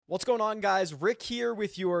What's going on, guys? Rick here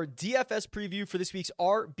with your DFS preview for this week's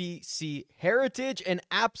RBC Heritage. An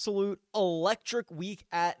absolute electric week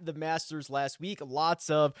at the Masters last week. Lots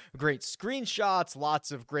of great screenshots,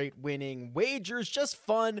 lots of great winning wagers, just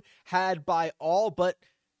fun had by all, but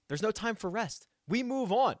there's no time for rest. We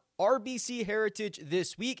move on. RBC Heritage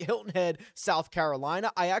this week, Hilton Head, South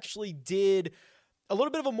Carolina. I actually did a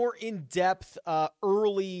little bit of a more in-depth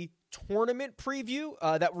early tournament preview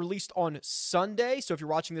that released on Sunday. So if you're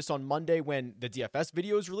watching this on Monday when the DFS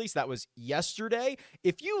video is released, that was yesterday.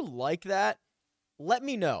 If you like that, let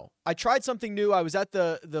me know. I tried something new. I was at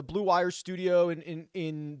the Blue Wire studio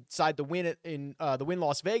inside the Wynn in the Wynn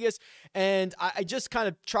Las Vegas, and I just kind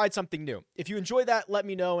of tried something new. If you enjoy that, let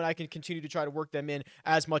me know, and I can continue to try to work them in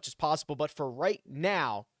as much as possible. But for right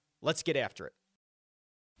now, let's get after it.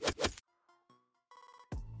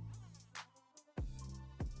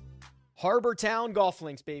 Harbor Town Golf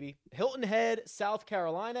Links, baby. Hilton Head, South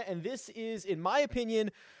Carolina. And this is, in my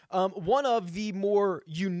opinion, one of the more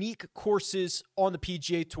unique courses on the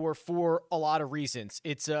PGA Tour for a lot of reasons.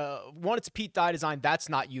 It's it's a Pete Dye design. That's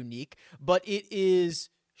not unique, but it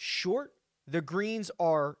is short. The greens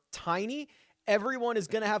are tiny. Everyone is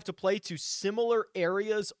going to have to play to similar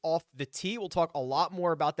areas off the tee. We'll talk a lot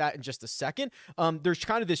more about that in just a second. There's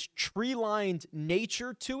kind of this tree-lined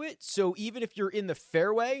nature to it. So even if you're in the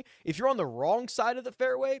fairway, if you're on the wrong side of the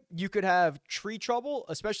fairway, you could have tree trouble,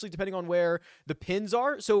 especially depending on where the pins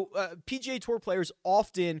are. So PGA Tour players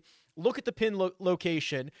often look at the pin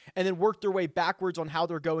location and then work their way backwards on how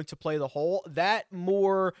they're going to play the hole. That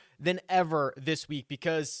more than ever this week,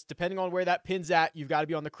 because depending on where that pin's at, you've got to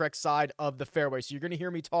be on the correct side of the fairway. So you're going to hear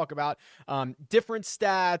me talk about different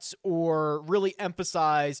stats or really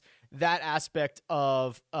emphasize that aspect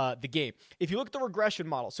of the game. If you look at the regression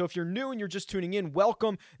model, so if you're new and you're just tuning in,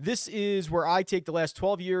 welcome. This is where I take the last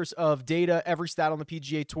 12 years of data, every stat on the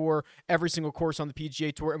PGA Tour, every single course on the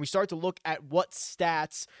PGA Tour, and we start to look at what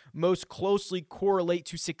stats most closely correlate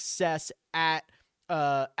to success at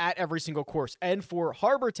every single course. And for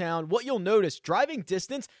Harbor Town, what you'll notice, driving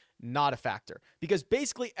distance, not a factor, because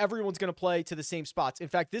basically everyone's going to play to the same spots. In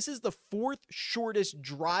fact, this is the fourth shortest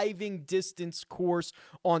driving distance course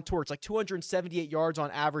on tour. It's like 278 yards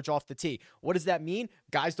on average off the tee. What does that mean?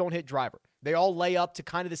 Guys don't hit driver. They all lay up to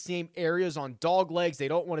kind of the same areas on dog legs. They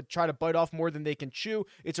don't want to try to bite off more than they can chew.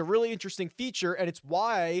 It's a really interesting feature, and it's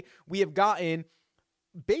why we have gotten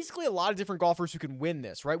basically a lot of different golfers who can win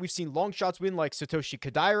this, right? We've seen long shots win like Satoshi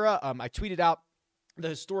Kodaira. I tweeted out the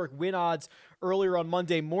historic win odds earlier on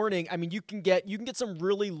Monday morning. I mean, you can get some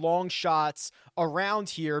really long shots around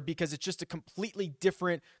here because it's just a completely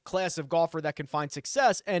different class of golfer that can find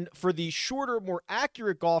success. And for the shorter, more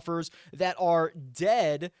accurate golfers that are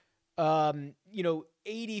dead,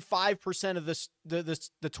 85% of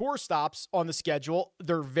the tour stops on the schedule,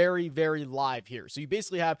 they're very, very live here. So you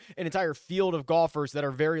basically have an entire field of golfers that are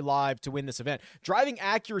very live to win this event. Driving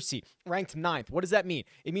accuracy ranked 9th. What does that mean?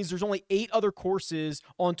 It means there's only 8 other courses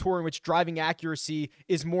on tour in which driving accuracy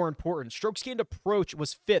is more important. Strokes gained approach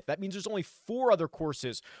was 5th. That means there's only 4 other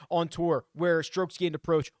courses on tour where strokes gained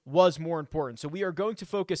approach was more important. So we are going to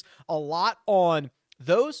focus a lot on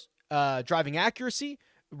those, driving accuracy.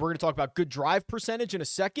 We're going to talk about good drive percentage in a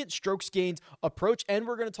second, strokes gained approach, and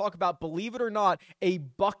we're going to talk about, believe it or not, a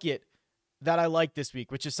bucket that I like this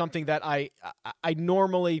week, which is something that I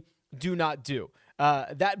normally do not do.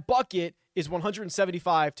 That bucket is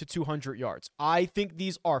 175 to 200 yards. I think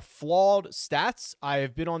these are flawed stats. I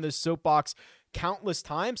have been on this soapbox countless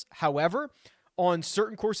times. However, on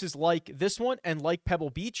certain courses like this one and like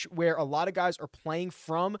Pebble Beach, where a lot of guys are playing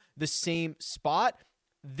from the same spot,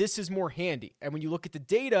 this is more handy. And when you look at the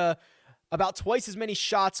data, about twice as many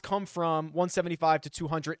shots come from 175 to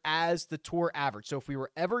 200 as the tour average. So if we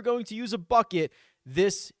were ever going to use a bucket,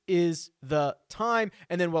 this is the time.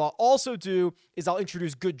 And then what I'll also do is I'll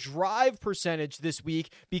introduce good drive percentage this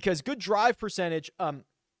week, because good drive percentage,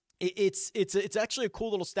 it's actually a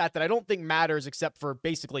cool little stat that I don't think matters except for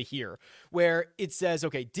basically here, where it says,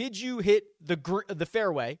 okay, did you hit the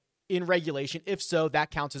fairway in regulation? If so,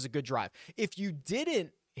 that counts as a good drive. If you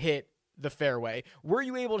didn't hit the fairway, were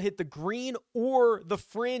you able to hit the green or the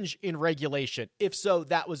fringe in regulation? If so,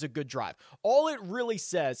 that was a good drive. All it really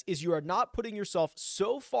says is you are not putting yourself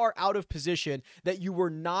so far out of position that you were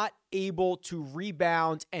not able to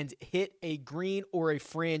rebound and hit a green or a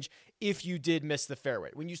fringe if you did miss the fairway.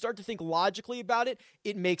 When you start to think logically about it,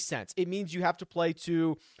 it makes sense. It means you have to play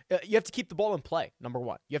you have to keep the ball in play, number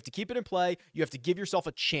one. You have to keep it in play. You have to give yourself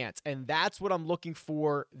a chance, and that's what I'm looking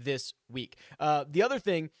for this week. The other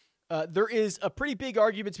thing, there is a pretty big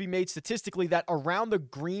argument to be made statistically that around the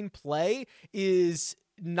green play is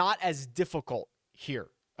not as difficult here.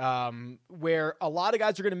 where a lot of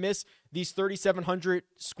guys are going to miss these 3,700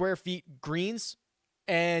 square feet greens.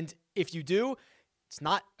 And if you do, it's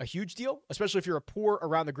not a huge deal, especially if you're a poor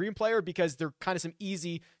around the green player, because they're kind of some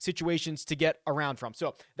easy situations to get around from.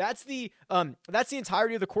 So that's the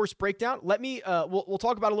entirety of the course breakdown. Let me we'll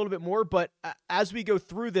talk about it a little bit more, but as we go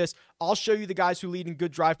through this, I'll show you the guys who lead in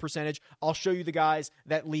good drive percentage. I'll show you the guys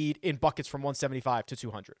that lead in buckets from 175 to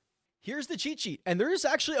 200. Here's the cheat sheet, and there is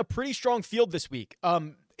actually a pretty strong field this week.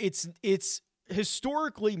 It's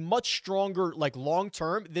historically much stronger, like long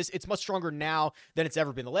term. It's much stronger now than it's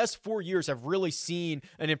ever been. The last 4 years have really seen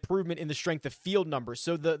an improvement in the strength of field numbers.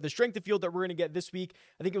 So the strength of field that we're going to get this week,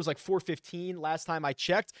 I think it was like 415 last time I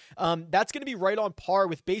checked. That's going to be right on par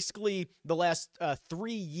with basically the last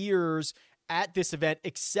 3 years at this event,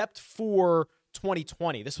 except for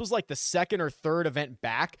 2020. This was like the second or third event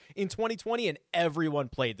back in 2020, and everyone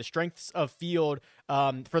played. The strengths of field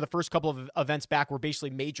for the first couple of events back were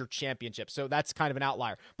basically major championships, so that's kind of an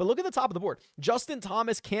outlier. But look at the top of the board. Justin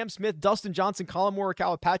Thomas, Cam Smith, Dustin Johnson, Collin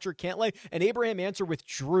Morikawa, Patrick Cantlay, and Abraham Ancer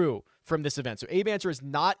withdrew from this event. So Abe Ancer is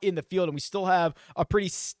not in the field, and we still have a pretty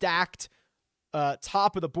stacked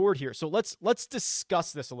top of the board here. So let's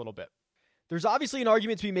discuss this a little bit. There's obviously an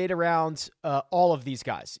argument to be made around all of these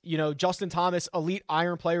guys. You know, Justin Thomas, elite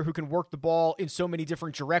iron player who can work the ball in so many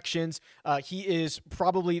different directions. He is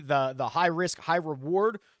probably the high risk, high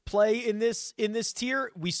reward play in this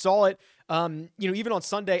tier. We saw it, even on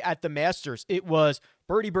Sunday at the Masters. It was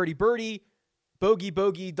birdie, birdie, birdie, bogey,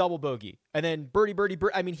 bogey, double bogey, and then birdie, birdie,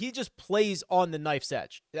 birdie. I mean, he just plays on the knife's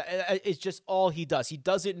edge. It's just all he does. He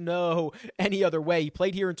doesn't know any other way. He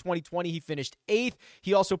played here in 2020. He finished 8th.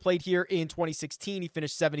 He also played here in 2016. He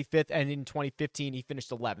finished 75th, and in 2015, he finished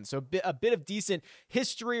 11th. So a bit of decent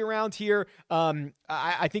history around here.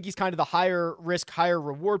 I think he's kind of the higher risk, higher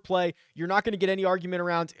reward play. You're not going to get any argument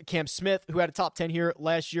around Cam Smith, who had a top 10 here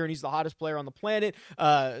last year, and he's the hottest player on the planet.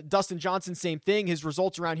 Dustin Johnson, same thing. His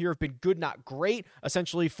results around here have been good, not great.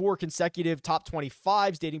 Essentially 4 consecutive top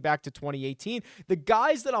 25s dating back to 2018. The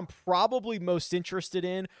guys that I'm probably most interested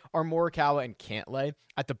in are Morikawa and Cantlay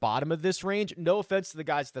at the bottom of this range. No offense to the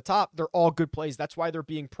guys at the top. They're all good plays. That's why they're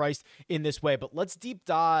being priced in this way. But let's deep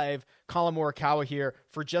dive Collin Morikawa here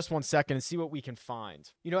for just 1 second and see what we can find.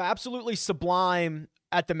 Absolutely sublime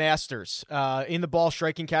at the Masters. In the ball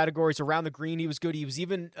striking categories, around the green, he was good. He was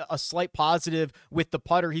even a slight positive with the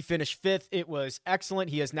putter. He finished 5th. It was excellent.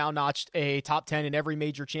 He has now notched a top 10 in every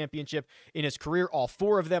major championship in his career, all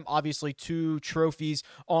 4 of them. Obviously 2 trophies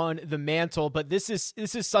on the mantle, but this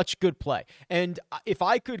is such good play. And if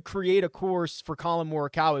I could create a course for Collin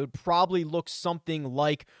Morikawa, it would probably look something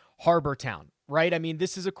like Harbor Town. Right? I mean,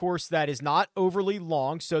 this is a course that is not overly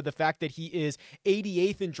long, so the fact that he is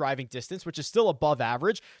 88th in driving distance, which is still above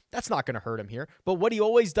average, that's not going to hurt him here. But what he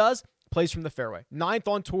always does, plays from the fairway. 9th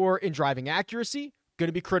on tour in driving accuracy, going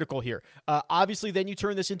to be critical here. Obviously, then you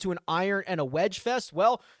turn this into an iron and a wedge fest.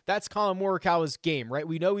 Well, that's Collin Morikawa's game, right?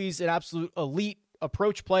 We know he's an absolute elite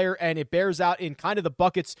approach player, and it bears out in kind of the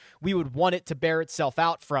buckets we would want it to bear itself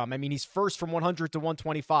out from. I mean, he's first from 100 to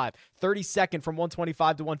 125, 32nd from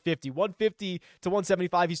 125 to 150, 150 to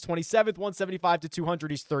 175, he's 27th, 175 to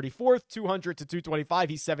 200, he's 34th, 200 to 225,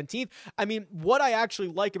 he's 17th. I mean, what I actually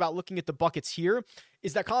like about looking at the buckets here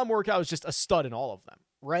is that Collin Morikawa is just a stud in all of them,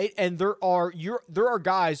 right? And there are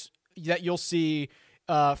guys that you'll see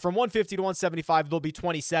from 150 to 175, they'll be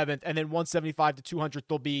 27th, and then 175 to 200,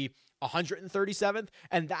 they'll be 137th.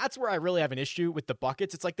 And that's where I really have an issue with the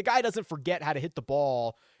buckets. It's like the guy doesn't forget how to hit the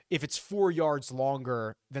ball if it's 4 yards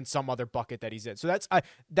longer than some other bucket that he's in. So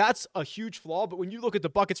that's a huge flaw. But when you look at the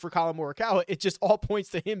buckets for Collin Morikawa, it just all points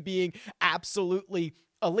to him being absolutely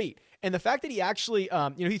elite. And the fact that he actually,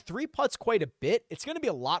 he 3-putts quite a bit, it's going to be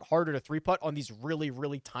a lot harder to 3-putt on these really,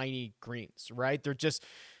 really tiny greens, right? They're just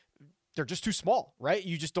too small, right?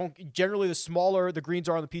 You just don't, generally the smaller the greens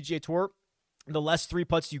are on the PGA Tour, the less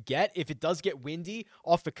 3-putts you get. If it does get windy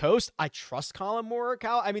off the coast, I trust Collin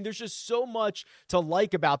Morikawa. I mean, there's just so much to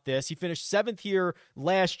like about this. He finished 7th here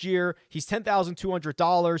last year. He's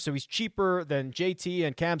 $10,200, so he's cheaper than JT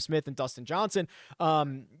and Cam Smith and Dustin Johnson.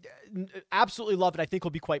 Absolutely love it. I think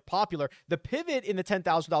he'll be quite popular. The pivot in the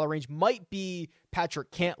 $10,000 range might be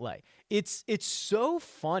Patrick Cantlay. It's so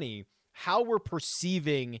funny how we're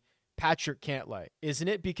perceiving Patrick Cantlay, isn't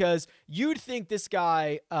it? Because you'd think this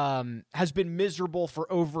guy has been miserable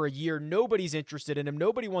for over a year. Nobody's interested in him.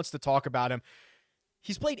 Nobody wants to talk about him.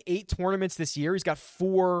 He's played 8 tournaments this year. He's got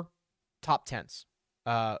 4 top 10s.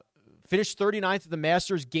 Finished 39th at the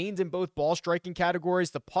Masters, gained in both ball striking categories.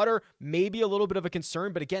 The putter may be a little bit of a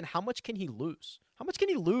concern, but again, how much can he lose? How much can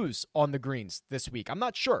he lose on the greens this week? I'm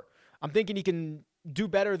not sure. I'm thinking he can do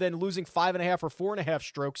better than losing 5.5 or 4.5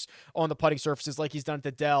 strokes on the putting surfaces like he's done at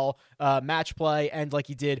the Dell match play and like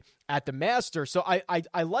he did at the Masters. So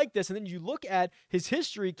I like this. And then you look at his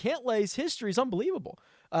history. Cantlay's history is unbelievable.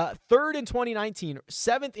 Third in 2019,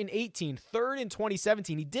 seventh in 18, third in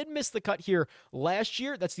 2017. He did miss the cut here last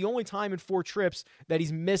year. That's the only time in 4 trips that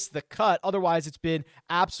he's missed the cut. Otherwise, it's been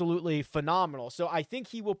absolutely phenomenal. So I think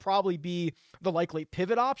he will probably be the likely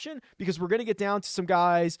pivot option because we're going to get down to some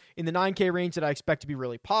guys in the 9K range that I expect to be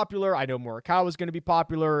really popular. I know Morikawa is going to be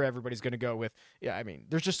popular. Everybody's going to go with,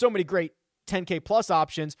 there's just so many great 10K plus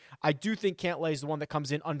options. I do think Cantlay is the one that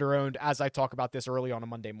comes in under-owned as I talk about this early on a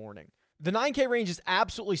Monday morning. The 9K range is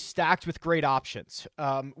absolutely stacked with great options.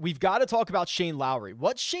 We've got to talk about Shane Lowry.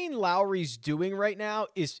 What Shane Lowry's doing right now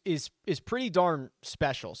is pretty darn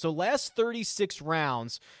special. So last 36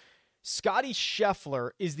 rounds, Scotty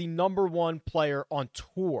Scheffler is the number 1 player on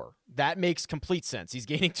tour. That makes complete sense. He's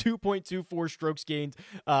gaining 2.24 strokes gained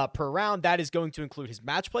per round. That is going to include his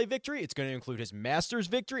match play victory. It's going to include his Masters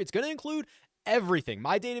victory. It's going to include everything.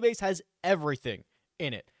 My database has everything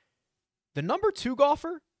in it. The number 2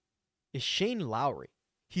 golfer is Shane Lowry.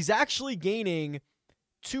 He's actually gaining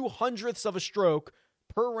 0.02 of a stroke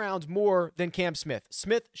per round more than Cam Smith.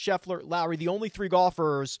 Smith, Scheffler, Lowry, the only 3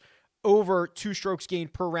 golfers over 2 strokes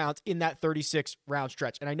gained per round in that 36-round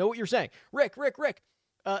stretch. And I know what you're saying. Rick,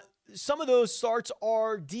 some of those starts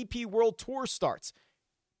are DP World Tour starts.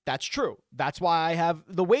 That's true. That's why I have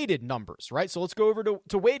the weighted numbers, right? So let's go over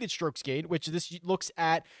to weighted strokes gained, which this looks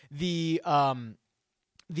at the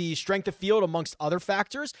strength of field amongst other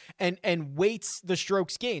factors and weights the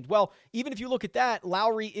strokes gained. Well, even if you look at that,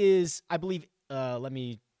 Lowry is, I believe, let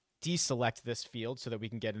me deselect this field so that we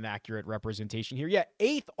can get an accurate representation here. Yeah,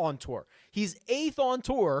 8th on tour. He's 8th on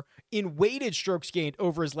tour in weighted strokes gained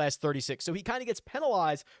over his last 36. So he kind of gets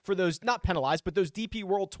penalized for those, not penalized, but those DP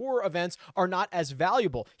World Tour events are not as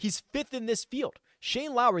valuable. He's 5th in this field.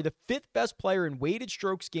 Shane Lowry, the 5th best player in weighted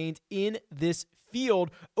strokes gained in this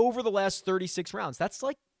field over the last 36 rounds. That's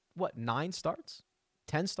like, what, 9 starts?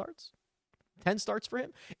 10 starts? 10 starts for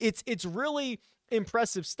him? It's really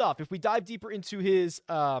impressive stuff. If we dive deeper into his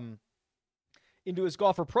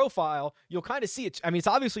golfer profile, you'll kind of see it. I mean, it's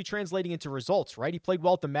obviously translating into results, right? He played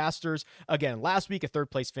well at the Masters. Again, last week, a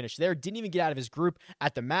 3rd place finish there. Didn't even get out of his group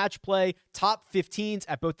at the match play. Top 15s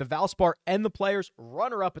at both the Valspar and the Players.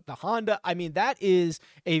 Runner-up at the Honda. I mean, that is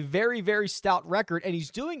a very, very stout record, and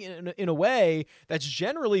he's doing it in a way that's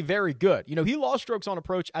generally very good. You know, he lost strokes on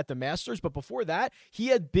approach at the Masters, but before that, he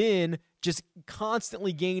had been just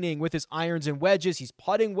constantly gaining with his irons and wedges. He's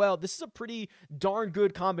putting well. This is a pretty darn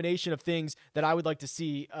good combination of things that I would like to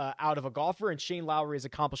see out of a golfer, and Shane Lowry is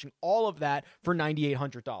accomplishing all of that for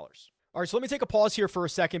 $9,800. All right, so let me take a pause here for a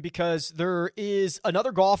second because there is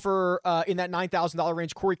another golfer in that $9,000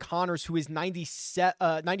 range, Corey Connors, who is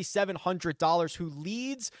 $9,700, who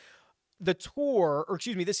leads the tour, or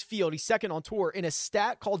excuse me, this field. He's 2nd on tour in a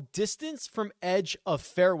stat called distance from edge of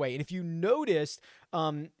fairway. And if you noticed,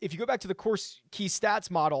 if you go back to the course key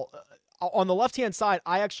stats model, on the left-hand side,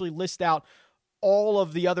 I actually list out all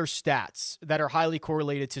of the other stats that are highly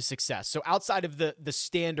correlated to success. So outside of the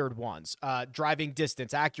standard ones, driving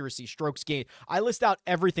distance, accuracy, strokes gained, I list out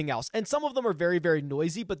everything else. And some of them are very, very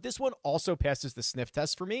noisy, but this one also passes the sniff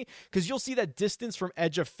test for me because you'll see that distance from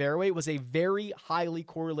edge of fairway was a very highly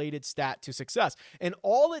correlated stat to success. And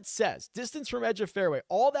all it says, distance from edge of fairway,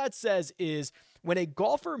 all that says is when a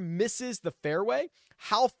golfer misses the fairway,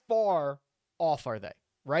 how far off are they,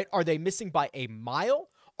 right? Are they missing by a mile?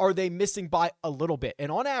 Are they missing by a little bit?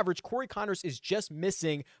 And on average, Corey Connors is just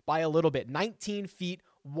missing by a little bit, 19 feet,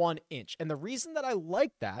 1 inch. And the reason that I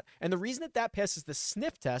like that, and the reason that passes the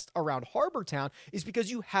sniff test around Harbor Town is because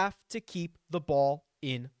you have to keep the ball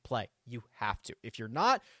in play. You have to. If you're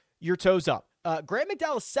not, your toes up. Grant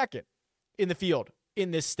McDowell is 2nd in the field in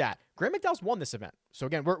this stat. Grant McDowell's won this event. So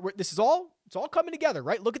again, it's all coming together,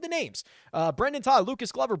 right? Look at the names. Brendan Todd,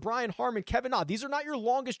 Lucas Glover, Brian Harman, Kevin Na. These are not your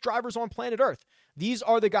longest drivers on planet Earth. These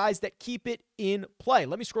are the guys that keep it in play.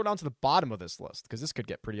 Let me scroll down to the bottom of this list because this could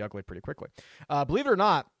get pretty ugly pretty quickly. Believe it or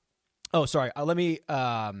not, oh, sorry. Let me.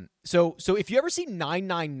 So if you ever see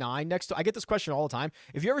 999 next to, I get this question all the time.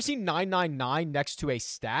 If you ever see 999 next to a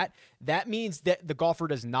stat, that means that the golfer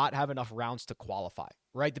does not have enough rounds to qualify,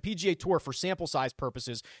 right? The PGA Tour, for sample size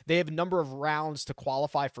purposes, they have a number of rounds to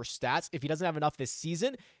qualify for stats. If he doesn't have enough this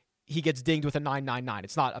season, he gets dinged with a 999.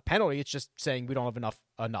 It's not a penalty. It's just saying we don't have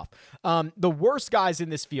enough. The worst guys in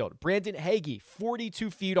this field, Brandon Hagee,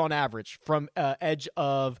 42 feet on average from edge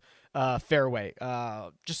of fairway.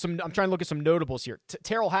 I'm trying to look at some notables here.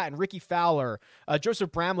 Terrell Hatton, Ricky Fowler,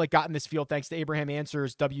 Joseph Bramlett got in this field thanks to Abraham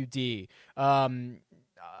Answers, WD.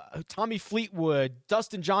 Tommy Fleetwood,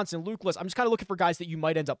 Dustin Johnson, Luke List. I'm just kind of looking for guys that you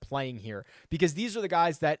might end up playing here because these are the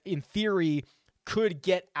guys that, in theory, could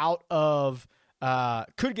get out of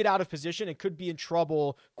position and could be in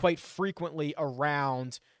trouble quite frequently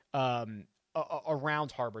around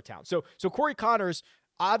Harbour Town. So Corey Conners,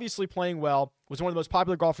 obviously playing well, was one of the most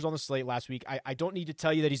popular golfers on the slate last week. I don't need to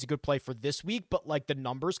tell you that he's a good play for this week, but like the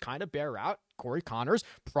numbers kind of bear out. Corey Conners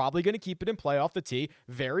probably going to keep it in play off the tee.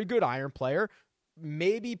 Very good iron player.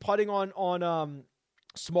 Maybe putting on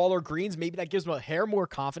smaller greens. Maybe that gives him a hair more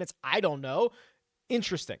confidence. I don't know.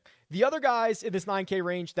 Interesting. The other guys in this 9K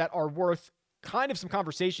range that are worth kind of some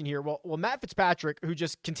conversation here. Well, Matt Fitzpatrick, who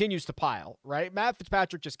just continues to pile, right? Matt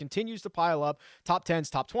Fitzpatrick just continues to pile up top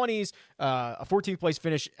 10s, top 20s, a 14th place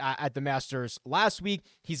finish at the Masters last week.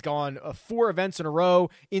 He's gone 4 events in a row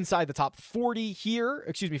inside the top 40 here,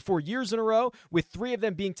 4 years in a row, with 3 of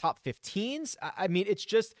them being top 15s. I mean, it's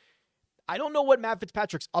just, I don't know what Matt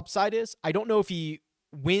Fitzpatrick's upside is. I don't know if he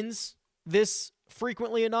wins this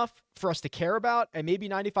frequently enough for us to care about, and maybe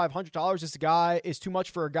 $9,500 is too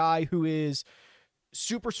much for a guy who is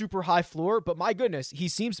super, super high floor, but my goodness, he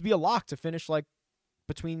seems to be a lock to finish like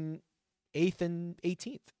between 8th and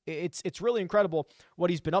 18th. It's really incredible what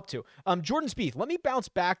he's been up to. Jordan Spieth, let me bounce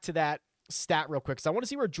back to that stat real quick because I want to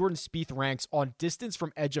see where Jordan Spieth ranks on distance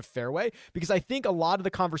from edge of fairway, because I think a lot of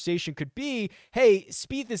the conversation could be, hey,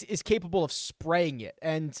 Spieth is capable of spraying it,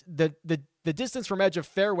 and the distance from edge of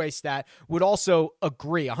fairway stat would also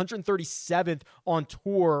agree. 137th on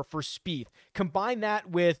tour for Spieth. Combine that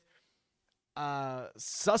with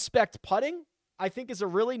suspect putting, I think is a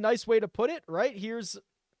really nice way to put it, right?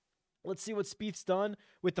 Let's see what Spieth's done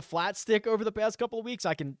with the flat stick over the past couple of weeks.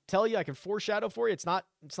 I can tell you, I can foreshadow for you. It's not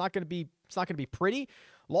going to be pretty.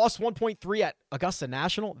 Lost 1.3 at Augusta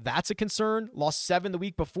National. That's a concern. Lost 7 the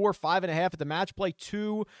week before, 5.5 at the match play,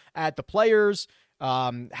 2 at the Players.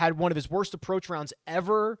 Had one of his worst approach rounds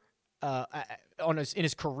ever in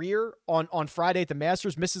his career on Friday at the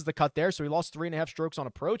Masters. Misses the cut there, so he lost 3.5 strokes on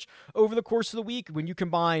approach over the course of the week. When you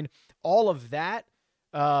combine all of that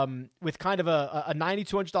with kind of a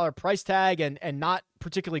 $9,200 price tag and not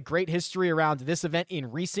particularly great history around this event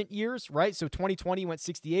in recent years, right? So 2020 went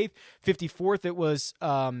 68th, 54th it was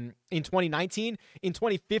in 2019. In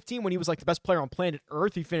 2015, when he was like the best player on planet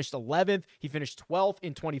Earth, he finished 11th. He finished 12th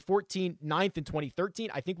in 2014, 9th in 2013.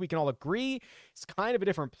 I think we can all agree he's kind of a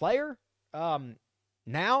different player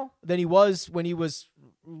now than he was when he was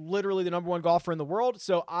literally the number 1 golfer in the world.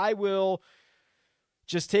 So I will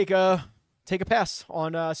just take a pass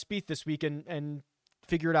on Spieth this week and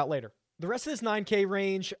figure it out later. The rest of this 9K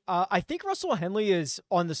range, I think Russell Henley is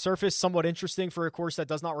on the surface somewhat interesting for a course that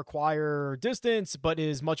does not require distance, but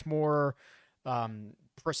is much more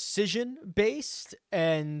precision based,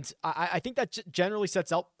 and I think that generally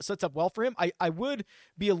sets up well for him. I would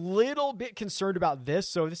be a little bit concerned about this.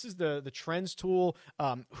 So this is the trends tool.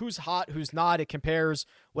 Who's hot, who's not. It compares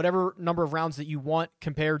whatever number of rounds that you want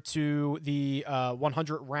compared to the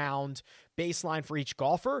 100 round baseline for each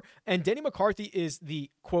golfer. And Denny McCarthy is the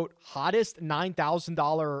quote hottest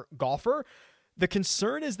 $9,000 golfer. The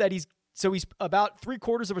concern is that he's about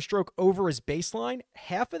 3/4 of a stroke over his baseline.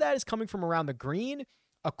 Half of that is coming from around the green,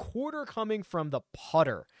 a quarter coming from the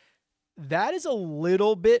putter. That is a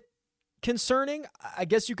little bit concerning. I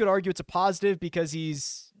guess you could argue it's a positive because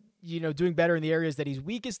he's, doing better in the areas that he's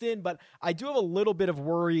weakest in, but I do have a little bit of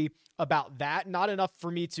worry about that. Not enough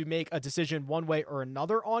for me to make a decision one way or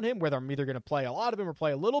another on him, whether I'm either going to play a lot of him or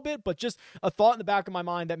play a little bit, but just a thought in the back of my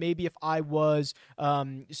mind that maybe if I was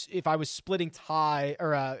splitting ties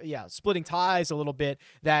a little bit,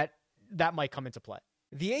 that might come into play.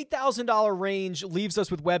 The $8,000 range leaves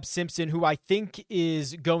us with Webb Simpson, who I think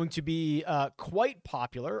is going to be quite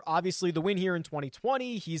popular. Obviously, the win here in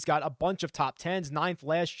 2020, he's got a bunch of top 10s, 9th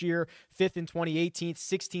last year, 5th in 2018,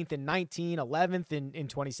 16th in 19, 11th in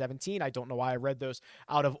 2017. I don't know why I read those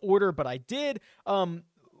out of order, but I did.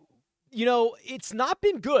 It's not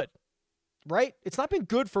been good. Right? It's not been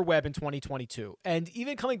good for Webb in 2022. And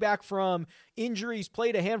even coming back from injuries,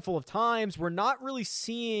 played a handful of times, we're not really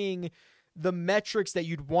seeing the metrics that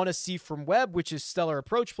you'd want to see from Webb, which is stellar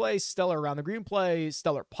approach play, stellar around the green play,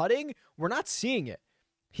 stellar putting. We're not seeing it.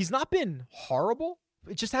 He's not been horrible.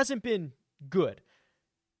 It just hasn't been good.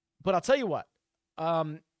 But I'll tell you what,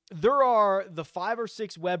 there are the 5 or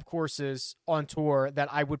 6 Webb courses on tour that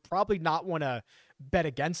I would probably not want to bet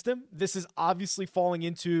against him. This is obviously falling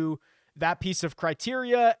into that piece of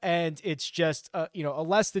criteria, and it's just a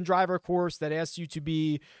less than driver course that asks you to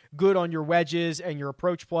be good on your wedges and your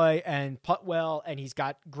approach play and putt well, and he's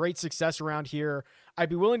got great success around here. I'd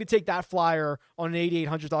be willing to take that flyer on an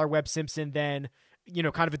 $8,800 Webb Simpson than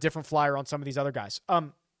kind of a different flyer on some of these other guys.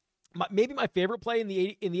 Maybe my favorite play in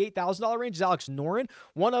the $8,000 range is Alex Noren,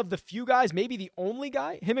 one of the few guys, maybe the only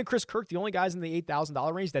guy, him and Chris Kirk, the only guys in the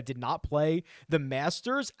 $8,000 range that did not play the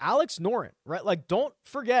Masters. Alex Noren, right? Like, don't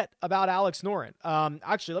forget about Alex Noren.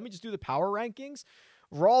 Actually, let me just do the power rankings.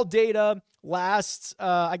 Raw data lasts,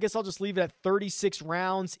 I guess I'll just leave it at 36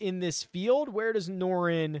 rounds in this field. Where does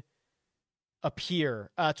Noren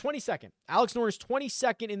appear? 22nd. Alex Noren is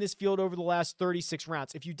 22nd in this field over the last 36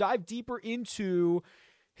 rounds. If you dive deeper into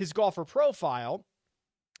his golfer profile,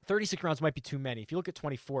 36 rounds might be too many. If you look at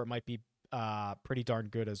 24, it might be pretty darn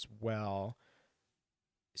good as well.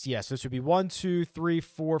 So yes, this would be 1, 2, 3,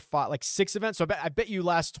 4, 5, like 6 events. So I bet you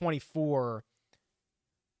last 24.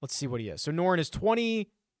 Let's see what he is. So Noren is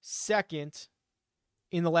 22nd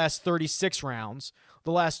in the last 36 rounds.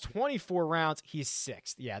 The last 24 rounds, he's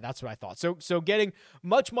 6th. Yeah, that's what I thought. So getting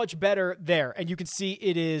much, much better there. And you can see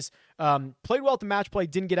it is played well at the match play,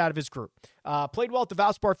 didn't get out of his group. Played well at the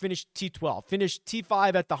Valspar, finished T12. Finished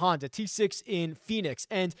T5 at the Honda, T6 in Phoenix.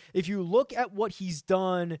 And if you look at what he's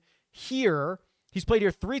done here, he's played here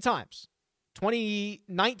 3 times.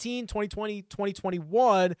 2019, 2020,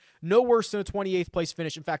 2021, no worse than a 28th place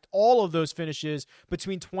finish. In fact, all of those finishes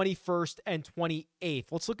between 21st and 28th.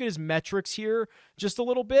 Let's look at his metrics here just a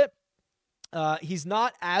little bit. He's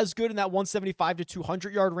not as good in that 175 to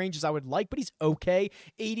 200 yard range as I would like, but he's okay.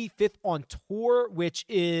 85th on tour, which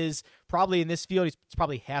is probably in this field, it's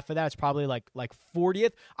probably half of that. It's probably like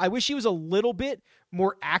 40th. I wish he was a little bit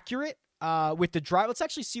more accurate with the drive. Let's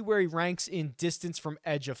actually see where he ranks in distance from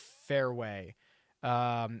edge of fairway. Who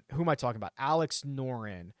am I talking about? Alex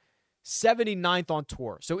Noren, 79th on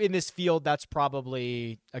tour. So in this field, that's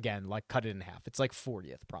probably, again, like cut it in half. It's like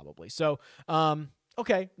 40th probably. So,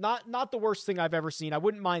 okay, not the worst thing I've ever seen. I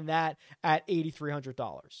wouldn't mind that at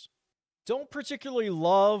 $8,300. Don't particularly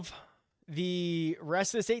love the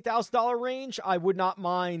rest of this $8,000 range. I would not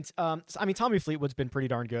mind. Tommy Fleetwood's been pretty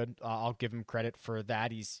darn good. I'll give him credit for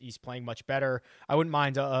that. He's playing much better. I wouldn't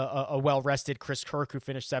mind a well-rested Chris Kirk, who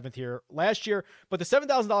finished 7th here last year. But the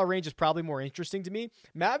 $7,000 range is probably more interesting to me.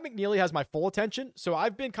 Matt McNealy has my full attention. So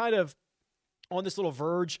I've been kind of on this little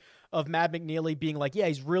verge of Matt McNealy being like, yeah,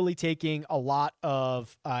 he's really taking a lot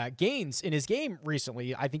of gains in his game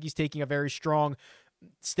recently. I think he's taking a very strong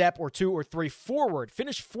step or 2 or 3 forward.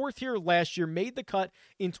 Finished 4th here last year, made the cut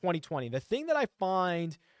in 2020. The thing that I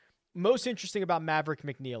find most interesting about Maverick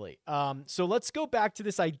McNealy, so let's go back to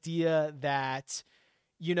this idea that,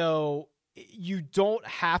 you don't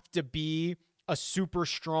have to be a super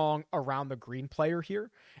strong around the green player here.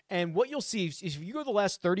 And what you'll see is if you go the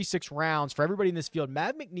last 36 rounds for everybody in this field,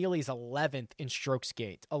 Matt McNealy is 11th in strokes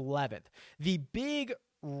gained, 11th. The big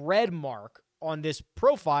red mark on this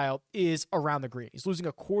profile is around the green. He's losing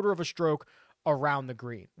a quarter of a stroke around the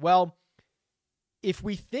green. Well, if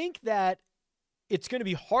we think that it's going to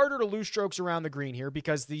be harder to lose strokes around the green here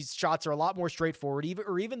because these shots are a lot more straightforward,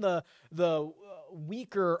 even the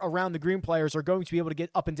weaker around the green players are going to be able to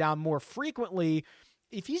get up and down more frequently.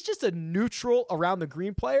 If he's just a neutral around the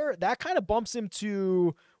green player, that kind of bumps him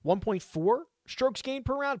to 1.4 strokes gained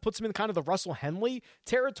per round, puts him in kind of the Russell Henley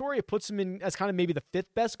territory. It puts him in as kind of maybe the 5th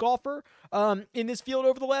best golfer in this field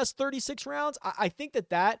over the last 36 rounds. I think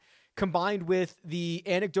that combined with the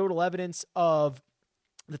anecdotal evidence of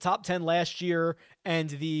the top 10 last year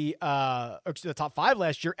and the top 5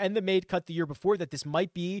 last year and the made cut the year before, that this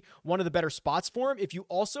might be one of the better spots for him. If you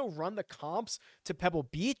also run the comps to Pebble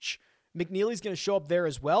Beach, McNealy's going to show up there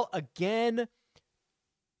as well. Again,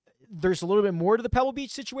 there's a little bit more to the Pebble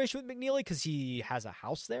Beach situation with McNealy because he has a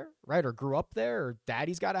house there, right? Or grew up there, or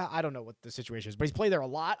daddy's got I don't know what the situation is, but he's played there a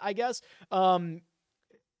lot, I guess.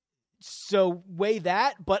 So weigh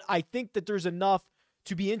that, but I think that there's enough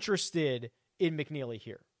to be interested in McNealy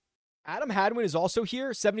here. Adam Hadwin is also here,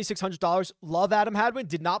 $7,600. Love Adam Hadwin.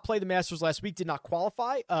 Did not play the Masters last week, did not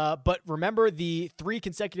qualify. But remember the 3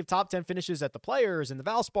 consecutive top 10 finishes at the Players and the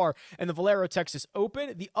Valspar and the Valero Texas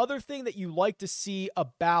Open. The other thing that you like to see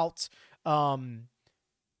about Adam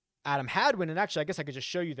Hadwin, and actually I guess I could just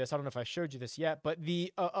show you this. I don't know if I showed you this yet, but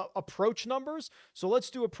the approach numbers. So let's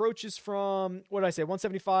do approaches from, what did I say,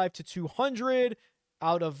 175 to 200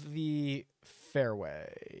 out of the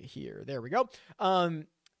fairway here. There we go.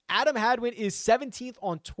 Adam Hadwin is 17th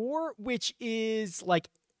on tour, which is like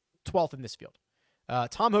 12th in this field.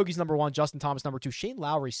 Tom Hoge's number 1, Justin Thomas number 2, Shane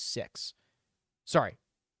Lowry 6. Sorry,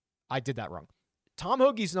 I did that wrong. Tom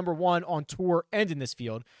Hoge's number 1 on tour and in this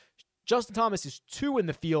field. Justin Thomas is 2 in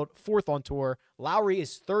the field, 4th on tour. Lowry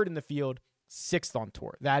is 3rd in the field, 6th on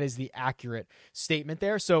tour. That is the accurate statement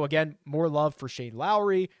there. So again, more love for Shane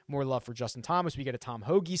Lowry, more love for Justin Thomas. We get a Tom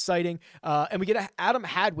Hoagie sighting, and we get an Adam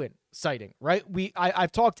Hadwin sighting, right?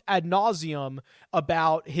 I've talked ad nauseum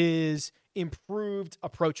about his improved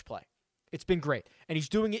approach play. It's been great. And he's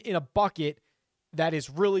doing it in a bucket that is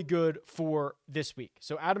really good for this week.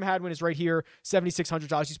 So Adam Hadwin is right here,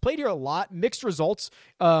 $7,600. He's played here a lot, mixed results.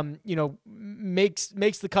 Makes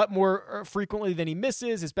the cut more frequently than he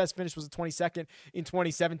misses. His best finish was a 22nd in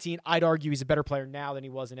 2017. I'd argue he's a better player now than he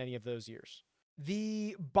was in any of those years.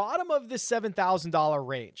 The bottom of the $7,000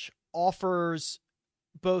 range offers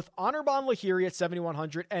both Anirban Lahiri at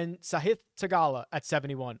 $7,100 and Sahith Theegala at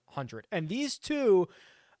 $7,100. And these two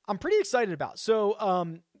I'm pretty excited about. So,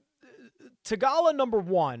 Theegala, number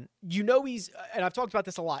one, he's, and I've talked about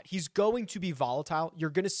this a lot, he's going to be volatile. You're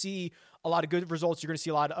going to see a lot of good results. You're going to see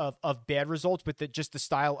a lot of bad results with just the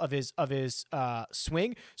style of his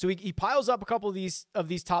swing. So he piles up a couple of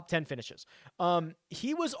these top 10 finishes.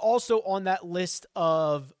 He was also on that list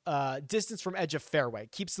of distance from edge of fairway,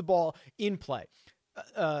 keeps the ball in play.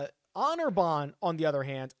 Anirban, on the other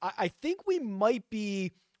hand, I think we might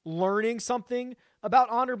be learning something about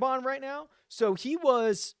Anirban right now. So he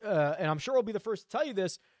was, and I'm sure I'll be the first to tell you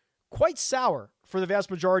this, quite sour for the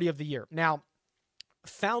vast majority of the year. Now,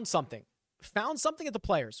 found something at the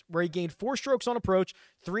Players where he gained 4 strokes on approach,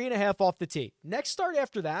 3.5 off the tee. Next start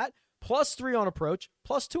after that, +3 on approach,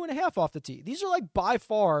 +2.5 off the tee. These are like by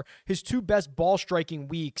far his 2 best ball striking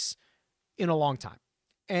weeks in a long time.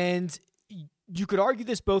 And you could argue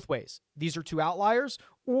this both ways. These are 2 outliers,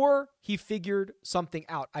 or he figured something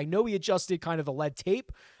out. I know he adjusted kind of the lead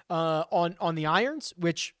tape on the irons,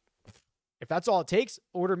 which, if that's all it takes,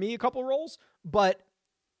 order me a couple rolls. But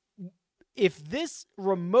if this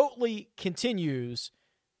remotely continues,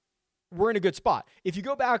 we're in a good spot. If you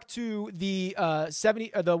go back to the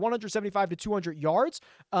 175 to 200 yards,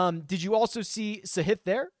 did you also see Sahith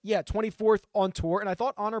there? Yeah, 24th on tour, and I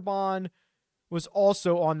thought Anirban was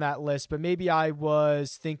also on that list, but maybe I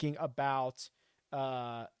was thinking about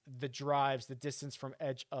the drives, the distance from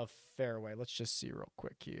edge of fairway. Let's just see real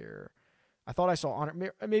quick here. I thought I saw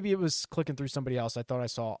maybe it was clicking through somebody else. I thought I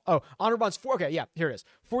saw, Anirban's okay, yeah, here it is.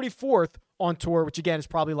 44th on tour, which again is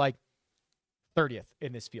probably like 30th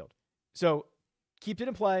in this field. So keep it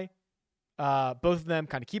in play. Both of them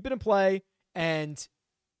kind of keep it in play, and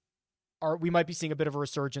we might be seeing a bit of a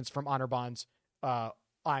resurgence from Anirban's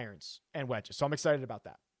irons and wedges. So I'm excited about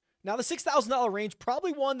that. Now, the $6,000 range,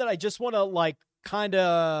 probably one that I just want to kind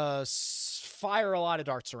of fire a lot of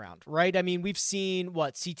darts around, right? I mean, we've seen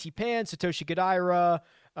CT Pan, Satoshi Kodaira.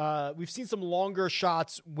 We've seen some longer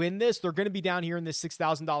shots win this. They're going to be down here in this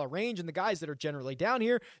 $6,000 range, and the guys that are generally down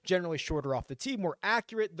here, generally shorter off the tee, more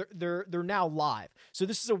accurate. They're now live. So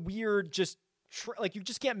this is a weird you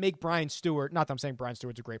just can't make Brian Stewart. Not that I'm saying Brian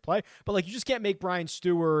Stewart's a great play, but you just can't make Brian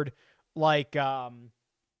Stewart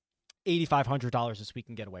 $8,500 this week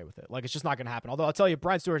and get away with it. It's just not going to happen. Although I'll tell you,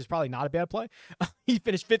 Brian Stewart is probably not a bad play. He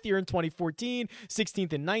finished 5th here in 2014,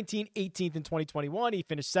 16th in 19, 18th in 2021. He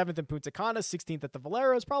finished 7th in Punta Cana, 16th at the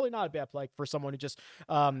Valero. Is probably not a bad play for someone who just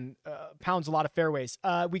pounds a lot of fairways.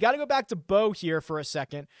 We got to go back to Bo here for a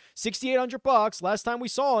second. $6,800. Last time we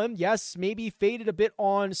saw him, yes, maybe faded a bit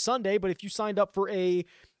on Sunday, but if you signed up for a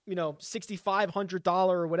 $6,500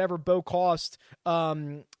 or whatever Bo cost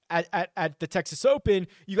at the Texas Open,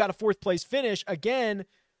 you got a 4th place finish. Again,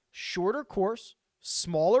 shorter course,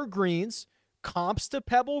 smaller greens, comps to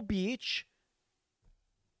Pebble Beach,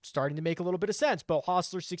 starting to make a little bit of sense. Bo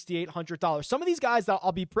Hostler, $6,800. Some of these guys that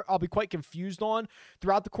I'll be quite confused on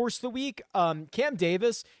throughout the course of the week. Cam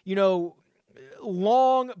Davis,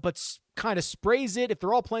 long but kind of sprays it. If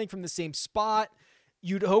they're all playing from the same spot,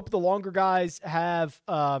 you'd hope the longer guys have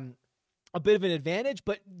a bit of an advantage,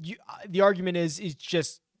 but the argument is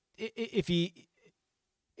just if he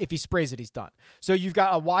sprays it, he's done. So you've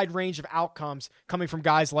got a wide range of outcomes coming from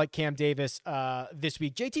guys like Cam Davis this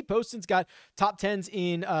week. JT Poston's got top 10s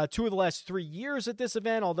in 2 of the last 3 years at this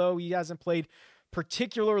event, although he hasn't played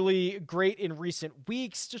particularly great in recent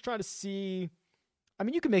weeks. Just trying to see. I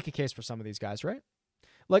mean, you can make a case for some of these guys, right?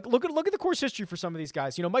 Look at the course history for some of these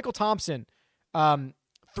guys. Michael Thompson.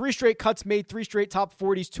 3 straight cuts made, 3 straight top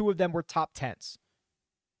 40s. 2 of them were top 10s.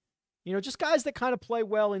 Just guys that kind of play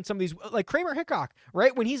well in some of these, like Kramer Hickok,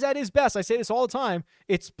 right? When he's at his best, I say this all the time,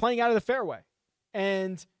 it's playing out of the fairway.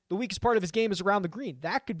 And the weakest part of his game is around the green.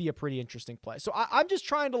 That could be a pretty interesting play. So I'm just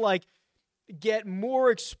trying to get more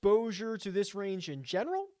exposure to this range in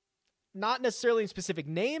general. Not necessarily in specific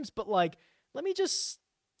names, but let me just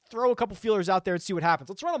throw a couple feelers out there and see what happens.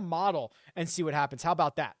 Let's run a model and see what happens. How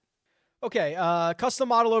about that? Okay, custom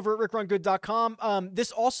model over at rickrungood.com.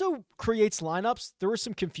 This also creates lineups. There was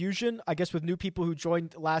some confusion, I guess, with new people who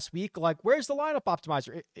joined last week. Like, where's the lineup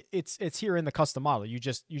optimizer? It's here in the custom model. You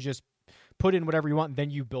just put in whatever you want, and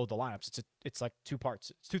then you build the lineups. It's like two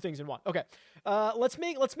parts. It's two things in one. Okay, let's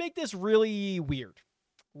make this really weird.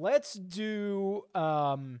 Let's do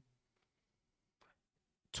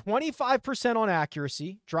 25% on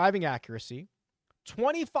accuracy, driving accuracy,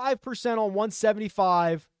 25% on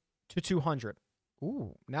 175 to 200.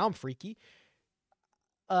 Ooh, now I'm freaky.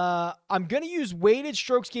 I'm going to use weighted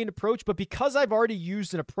strokes gained approach, but because I've already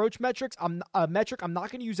used an approach metric, I'm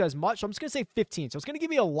not going to use as much. So I'm just going to say 15. So it's going to give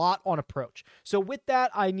me a lot on approach. So with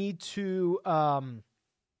that, I need to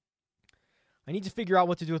figure out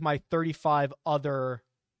what to do with my 35 other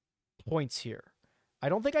points here. I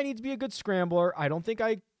don't think I need to be a good scrambler. I don't think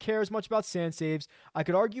I care as much about sand saves. I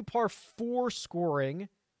could argue par 4 scoring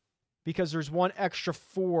because there's one extra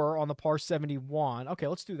 4 on the par 71. Okay,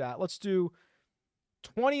 let's do that. Let's do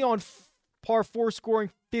 20 on par 4 scoring,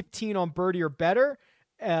 15 on birdie or better.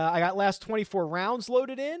 I got last 24 rounds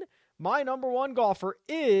loaded in. My number one golfer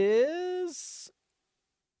is...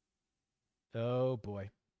 Oh, boy.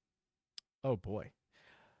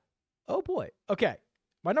 Okay.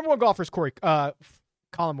 My number one golfer is Collin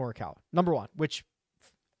Morikawa. Number one, which,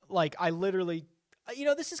 like, I literally...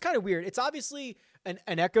 this is kind of weird. It's obviously an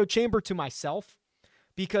echo chamber to myself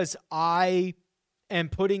because I am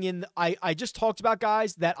putting in... I just talked about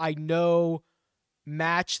guys that I know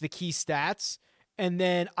match the key stats, and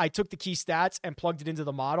then I took the key stats and plugged it into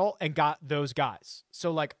the model and got those guys.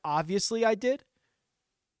 So, like, obviously I did,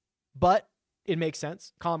 but it makes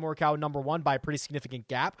sense. Collin Morikawa, number one, by a pretty significant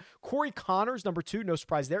gap. Corey Connors, number two, no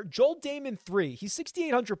surprise there. Joel Dahmen, 3. He's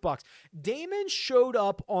 $6,800. Dahmen showed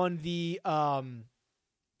up on the...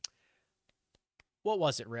 what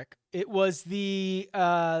was it, Rick? It was the,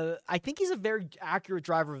 I think he's a very accurate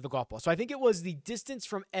driver of the golf ball. So I think it was the distance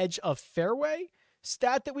from edge of fairway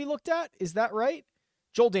stat that we looked at. Is that right?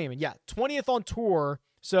 Joel Dahmen, yeah. 20th on tour,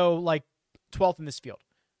 so like 12th in this field.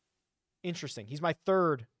 Interesting. He's my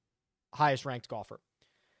third highest ranked golfer.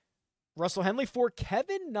 Russell Henley, 4.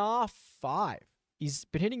 Kevin Na, 5. He's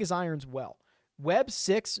been hitting his irons well. Webb,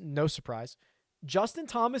 6. No surprise. Justin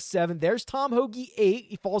Thomas, 7. There's Tom Hoge, 8.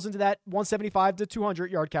 He falls into that 175 to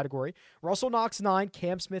 200 yard category. Russell Knox, 9.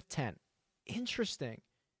 Cam Smith, 10. Interesting.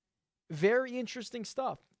 Very interesting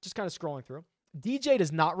stuff. Just kind of scrolling through. DJ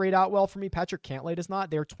does not rate out well for me. Patrick Cantlay does not.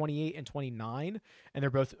 They're 28 and 29, and they're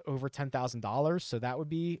both over $10,000, so that would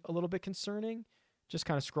be a little bit concerning. Just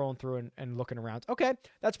kind of scrolling through and looking around. Okay,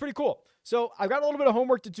 that's pretty cool. So I've got a little bit of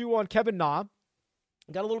homework to do on Kevin Na.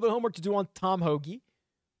 Got a little bit of homework to do on Tom Hoge.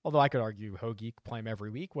 Although I could argue Hoagie, play him every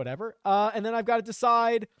week, whatever. And then I've got to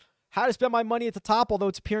decide how to spend my money at the top, although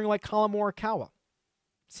it's appearing like Collin Morikawa.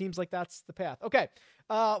 Seems like that's the path. Okay,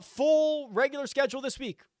 full regular schedule this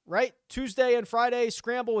week, right? Tuesday and Friday,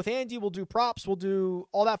 scramble with Andy. We'll do props. We'll do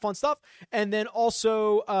all that fun stuff. And then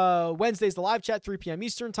also Wednesday's the live chat, 3 p.m.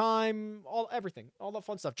 Eastern time, everything, all the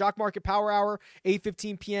fun stuff. Jock Market Power Hour,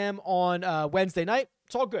 8:15 p.m. on Wednesday night.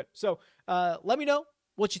 It's all good. So let me know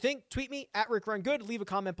what you think. Tweet me at Rick Run Good. Leave a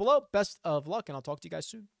comment below. Best of luck, and I'll talk to you guys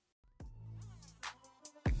soon.